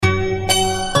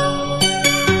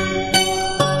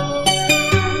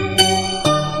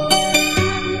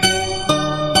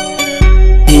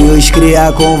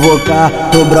cria convocar,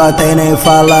 tu brota e nem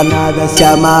fala nada. Se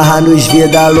amarra nos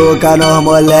vida louca, nos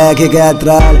moleque que é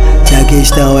tralha. Se a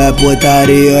questão é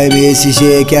putaria, o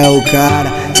MSG que é o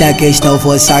cara. Se a questão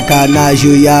for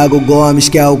sacanagem, o Yago Gomes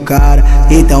que é o cara.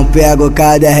 Então pega o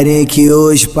caderninho que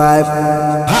os pai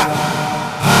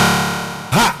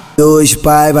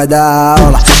vai dar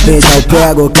aula. Então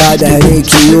pega o caderninho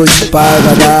que os pai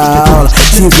vai dar aula.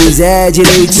 Se fizer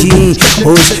direitinho,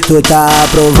 hoje tu tá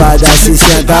aprovada. Se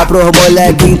sentar pros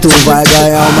molequinhos, tu vai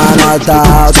ganhar uma nota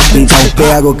alta. Então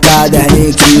pega o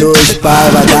caderninho que os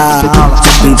pai vai dar aula.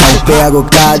 Então pega o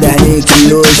caderninho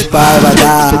que os pai vai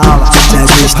dar aula. Se a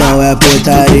questão é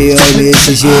putaria, o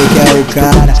MSG que é o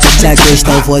cara. Se a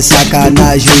questão for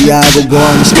sacanagem, o Yago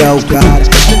Gomes que é o cara.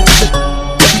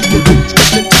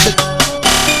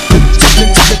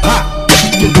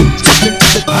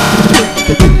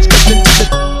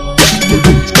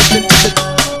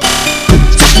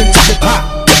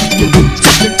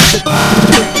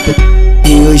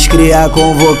 E os cria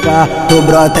convocar, tu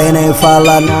brota e nem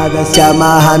fala nada. Se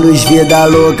amarra nos vida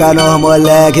louca, nos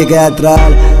moleque que é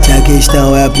tralha. Se a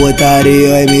questão é putaria,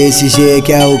 o MSG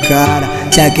que é o cara.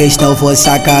 Se a questão for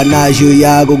sacanagem, o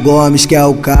Yago Gomes que é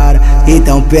o cara.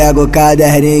 Então pega o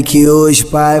caderninho que os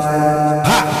pai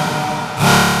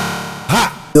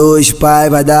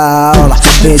vai dar aula.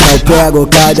 Então pega o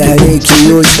caderninho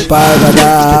que os pai vai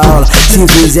dar aula. Se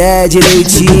fizer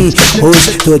direitinho,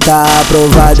 hoje tu tá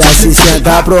aprovada. Se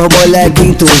sentar pros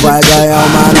molequinhos, tu vai ganhar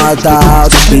uma nota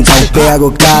alta. Então pega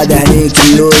o caderninho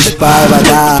que os pai vai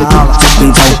dar aula.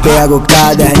 Então pega o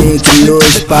caderninho que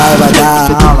os pai vai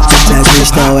dar aula. Se a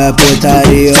questão é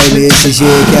putaria, o MSG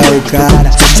que é o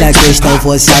cara. Se a questão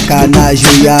for sacanagem,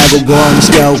 o Yago Gomes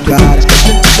que é o cara.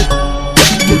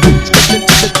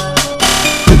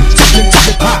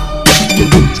 Ha!